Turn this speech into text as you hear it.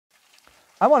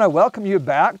I want to welcome you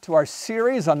back to our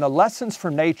series on the lessons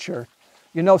from nature.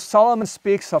 You know, Solomon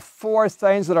speaks of 4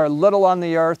 things that are little on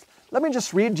the earth. Let me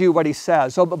just read you what he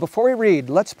says. But before we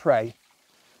read, let's pray.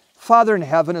 Father in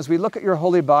heaven, as we look at your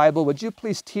Holy Bible, would you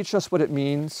please teach us what it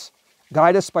means?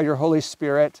 Guide us by your Holy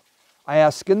Spirit. I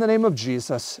ask in the name of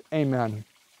Jesus, amen.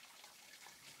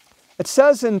 It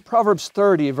says in Proverbs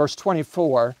 30, verse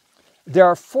 24, "There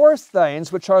are 4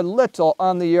 things which are little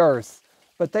on the earth,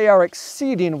 but they are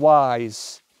exceeding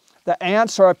wise. The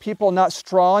ants are a people not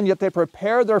strong, yet they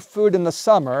prepare their food in the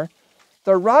summer.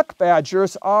 The rock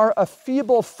badgers are a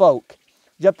feeble folk,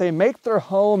 yet they make their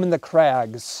home in the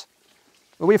crags."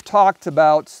 We've talked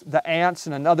about the ants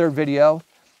in another video,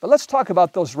 but let's talk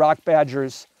about those rock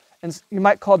badgers. And you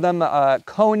might call them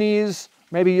conies.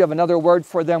 Maybe you have another word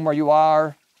for them where you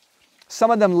are.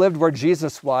 Some of them lived where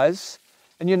Jesus was.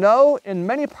 And you know, in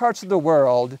many parts of the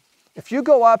world, if you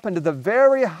go up into the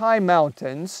very high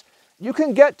mountains, you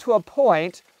can get to a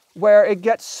point where it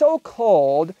gets so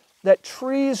cold that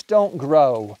trees don't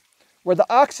grow, where the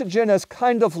oxygen is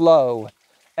kind of low.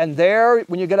 And there,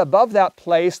 when you get above that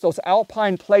place, those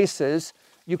alpine places,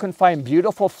 you can find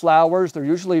beautiful flowers. They're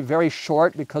usually very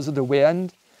short because of the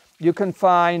wind. You can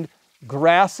find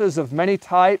grasses of many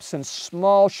types and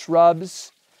small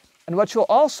shrubs. And what you'll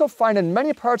also find in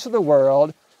many parts of the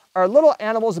world are little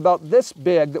animals about this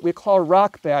big that we call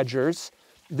rock badgers.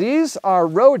 These are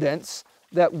rodents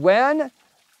that when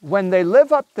they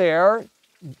live up there,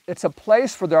 it's a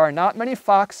place where there are not many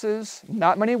foxes,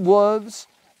 not many wolves,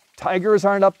 tigers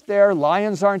aren't up there,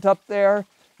 lions aren't up there.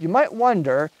 You might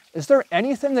wonder, is there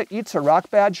anything that eats a rock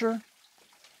badger?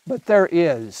 But there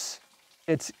is.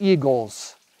 It's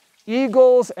eagles.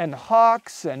 Eagles and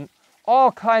hawks and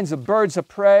all kinds of birds of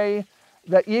prey.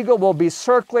 The eagle will be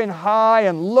circling high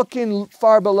and looking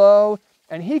far below,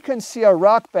 and he can see a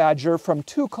rock badger from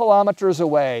 2 kilometers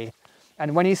away.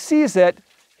 And when he sees it,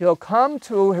 he'll come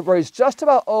to where he's just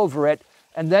about over it,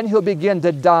 and then he'll begin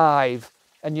to dive.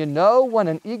 And you know, when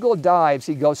an eagle dives,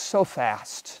 he goes so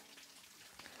fast.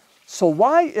 So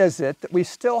why is it that we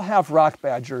still have rock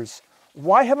badgers?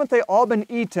 Why haven't they all been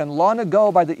eaten long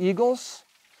ago by the eagles?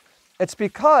 It's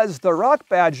because the rock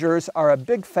badgers are a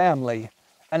big family.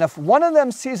 And if one of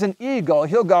them sees an eagle,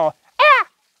 he'll go, "Ah!"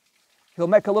 He'll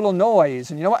make a little noise.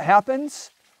 And you know what happens?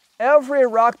 Every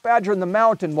rock badger in the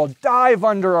mountain will dive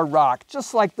under a rock,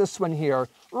 just like this one here,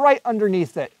 right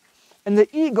underneath it. And the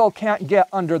eagle can't get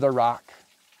under the rock.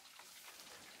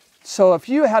 So if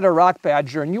you had a rock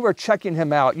badger and you were checking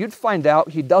him out, you'd find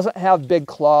out he doesn't have big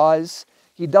claws.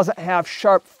 He doesn't have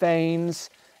sharp fangs.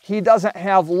 He doesn't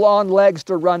have long legs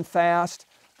to run fast.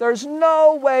 There's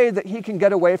no way that he can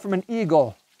get away from an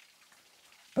eagle.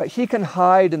 But he can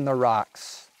hide in the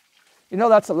rocks. You know,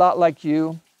 that's a lot like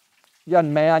you,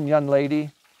 young man, young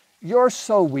lady. You're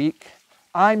so weak.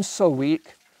 I'm so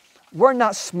weak. We're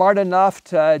not smart enough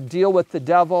to deal with the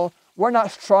devil. We're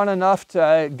not strong enough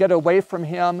to get away from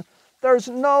him. There's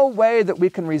no way that we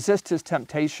can resist his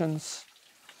temptations.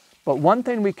 But one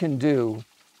thing we can do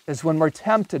is when we're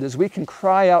tempted is we can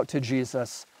cry out to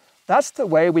Jesus. That's the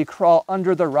way we crawl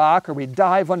under the rock or we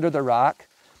dive under the rock.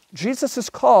 Jesus is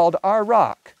called our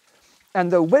rock. And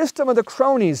the wisdom of the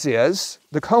conies,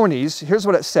 here's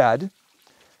what it said.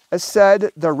 It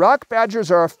said, "The rock badgers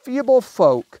are a feeble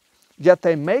folk, yet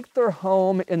they make their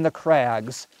home in the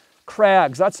crags."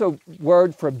 Crags, that's a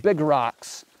word for big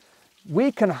rocks.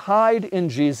 We can hide in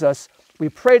Jesus. We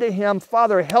pray to him,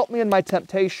 "Father, help me in my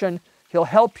temptation." He'll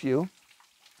help you.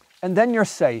 And then you're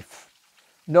safe.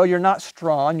 No, you're not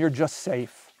strong, you're just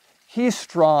safe. He's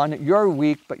strong, you're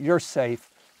weak, but you're safe.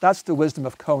 That's the wisdom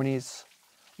of conies.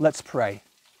 Let's pray.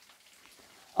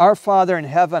 Our Father in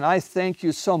heaven, I thank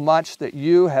you so much that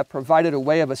you have provided a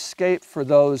way of escape for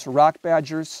those rock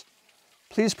badgers.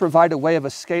 Please provide a way of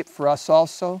escape for us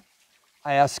also.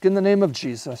 I ask in the name of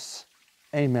Jesus.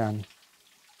 Amen.